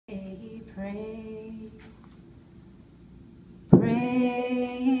pray,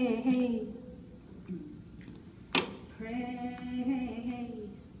 pray, pray,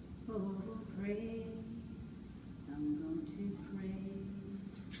 oh pray, I'm going to pray,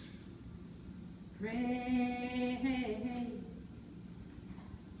 pray,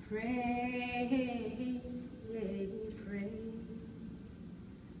 pray, pray,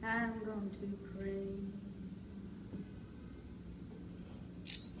 I'm going to pray.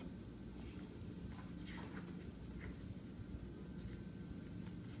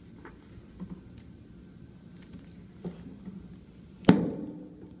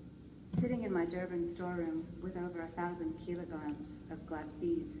 Sitting in my Durban storeroom with over 1,000 kilograms of glass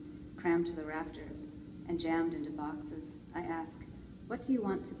beads crammed to the rafters and jammed into boxes, I ask, what do you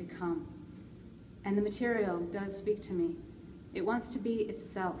want to become? And the material does speak to me. It wants to be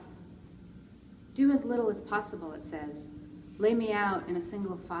itself. Do as little as possible, it says. Lay me out in a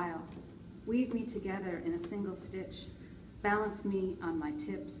single file. Weave me together in a single stitch. Balance me on my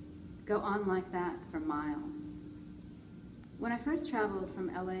tips. Go on like that for miles. When I first traveled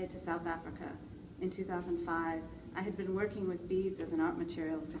from LA to South Africa in 2005, I had been working with beads as an art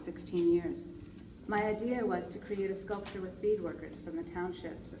material for 16 years. My idea was to create a sculpture with beadworkers from the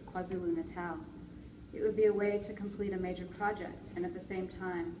townships of KwaZulu-Natal. It would be a way to complete a major project and at the same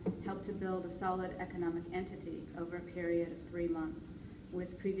time help to build a solid economic entity over a period of 3 months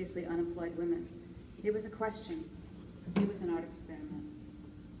with previously unemployed women. It was a question. It was an art experiment.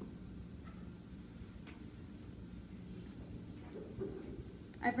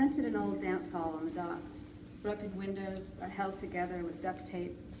 I've rented an old dance hall on the docks. Broken windows are held together with duct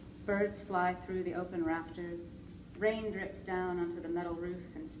tape. Birds fly through the open rafters. Rain drips down onto the metal roof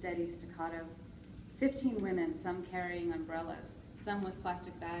in steady staccato. 15 women, some carrying umbrellas, some with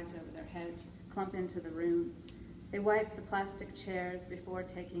plastic bags over their heads, clump into the room. They wipe the plastic chairs before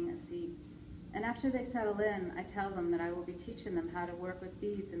taking a seat. And after they settle in, I tell them that I will be teaching them how to work with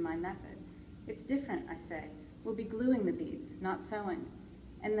beads in my method. It's different, I say. We'll be gluing the beads, not sewing.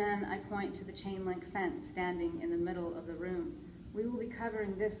 And then I point to the chain link fence standing in the middle of the room. We will be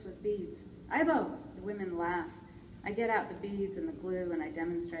covering this with beads. Aibo! The women laugh. I get out the beads and the glue and I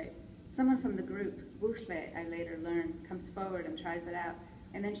demonstrate. Someone from the group, Bushle, I later learn, comes forward and tries it out,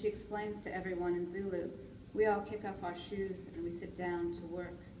 and then she explains to everyone in Zulu. We all kick off our shoes and we sit down to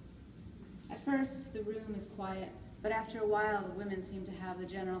work. At first, the room is quiet, but after a while, the women seem to have the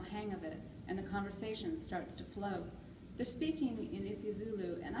general hang of it, and the conversation starts to flow. They're speaking in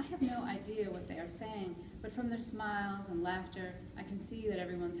isiZulu, and I have no idea what they are saying, but from their smiles and laughter, I can see that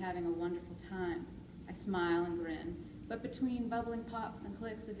everyone's having a wonderful time. I smile and grin, but between bubbling pops and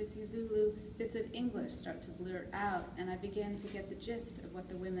clicks of isiZulu, bits of English start to blurt out, and I begin to get the gist of what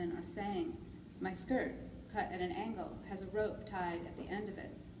the women are saying. My skirt, cut at an angle, has a rope tied at the end of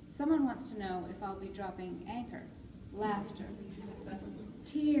it. Someone wants to know if I'll be dropping anchor. Laughter.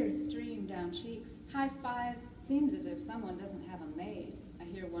 Tears stream down cheeks. High fives. Seems as if someone doesn't have a maid, I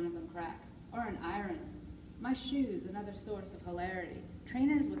hear one of them crack, or an iron. My shoes, another source of hilarity.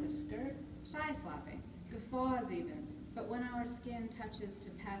 Trainers with a skirt, shy slapping, guffaws even, but when our skin touches to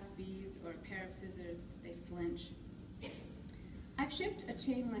pass beads or a pair of scissors, they flinch. I've shipped a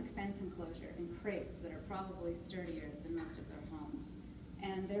chain link fence enclosure in crates that are probably sturdier than most of their homes,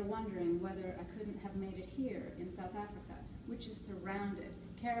 and they're wondering whether I couldn't have made it here in South Africa, which is surrounded,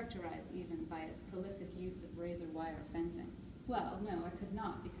 characterized even by its prolific use of razor wire fencing. Well, no, I could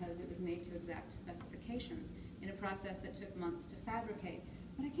not, because it was made to exact specifications in a process that took months to fabricate.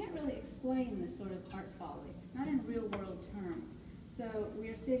 But I can't really explain this sort of art folly, not in real-world terms. So we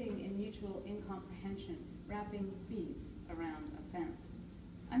are sitting in mutual incomprehension, wrapping beads around a fence.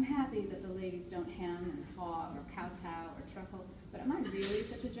 I'm happy that the ladies don't hem and haw or kowtow or truckle, but am I really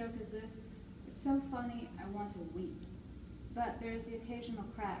such a joke as this? It's so funny, I want to weep. But there is the occasional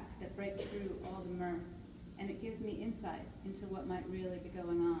crack that breaks through all the mirth, and it gives me insight into what might really be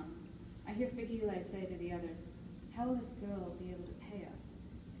going on. I hear Figile say to the others, how will this girl be able to pay us?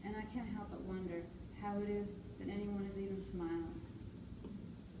 And I can't help but wonder how it is that anyone is even smiling.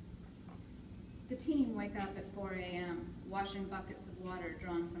 The team wake up at 4 a.m., washing buckets of water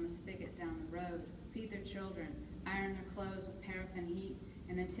drawn from a spigot down the road, feed their children, iron their clothes with paraffin heat,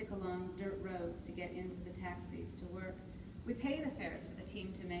 and then tick along dirt roads to get into the taxis to work. We pay the fares for the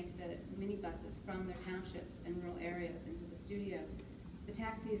team to make the minibuses from their townships and rural areas into the studio. The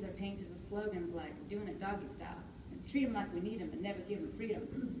taxis are painted with slogans like, doing it doggy style, and treat them like we need them and never give them freedom,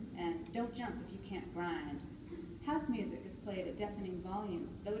 and don't jump if you can't grind. House music is played at deafening volume,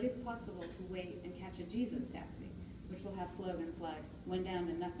 though it is possible to wait and catch a Jesus taxi, which will have slogans like, when down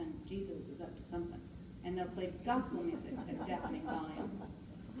to nothing, Jesus is up to something, and they'll play gospel music at deafening volume.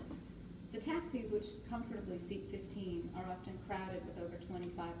 The taxis, which comfortably seat 15, are often crowded with over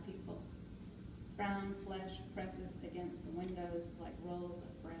 25 people. Brown flesh presses against the windows like rolls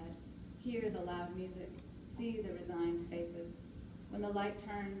of bread. Hear the loud music, see the resigned faces. When the light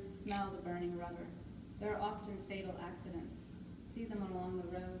turns, smell the burning rubber. There are often fatal accidents. See them along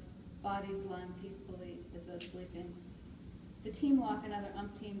the road, bodies lying peacefully as though sleeping. The team walk another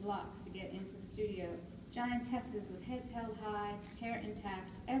umpteen blocks to get into the studio, giantesses with heads held high, hair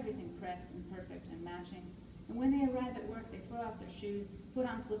intact, everything pressed and perfect and matching. And when they arrive at work, they throw off their shoes, put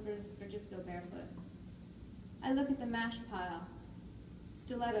on slippers, or just go barefoot. I look at the mash pile,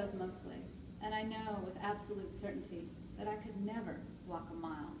 stilettos mostly, and I know with absolute certainty that I could never walk a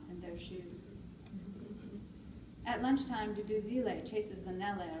mile in their shoes. At lunchtime, Duduzile chases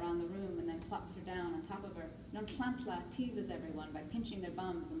Zanelle around the room and then plops her down on top of her. Nonplantla teases everyone by pinching their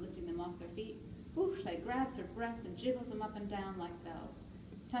bums and lifting them off their feet. Bouchle grabs her breasts and jiggles them up and down like bells.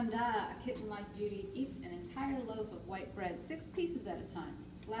 Tanda, a kitten-like beauty, eats an entire loaf of white bread, 6 pieces at a time,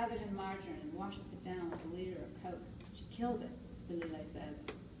 slathered in margarine, and washes it down with a liter of Coke. She kills it, Spilile says.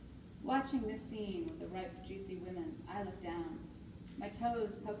 Watching this scene with the ripe, juicy women, I look down. My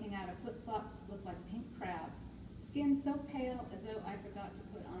toes poking out of flip-flops look like pink crabs. Skin so pale as though I forgot to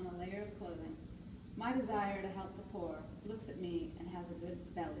put on a layer of clothing. My desire to help the poor looks at me and has a good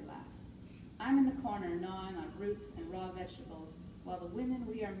belly laugh. I'm in the corner gnawing on roots and raw vegetables while the work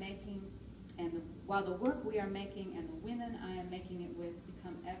we are making and the women I am making it with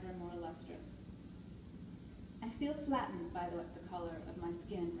become ever more lustrous. I feel flattened by what the color of my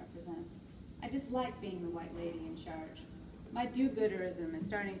skin represents. I dislike being the white lady in charge. My do-gooderism is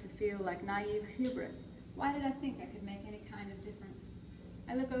starting to feel like naive hubris. Why did I think I could make any kind of difference?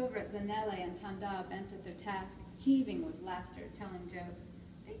 I look over at Zanelle and Tanda bent at their task, heaving with laughter, telling jokes.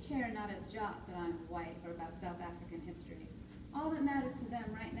 They care not a jot that I'm white or about South African history. All that matters to them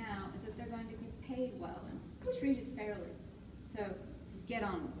right now is that they're going to get paid well and treated fairly. So get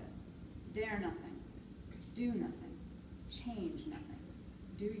on with it. Dare nothing. Do nothing. Change nothing.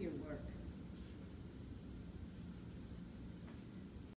 Do your work.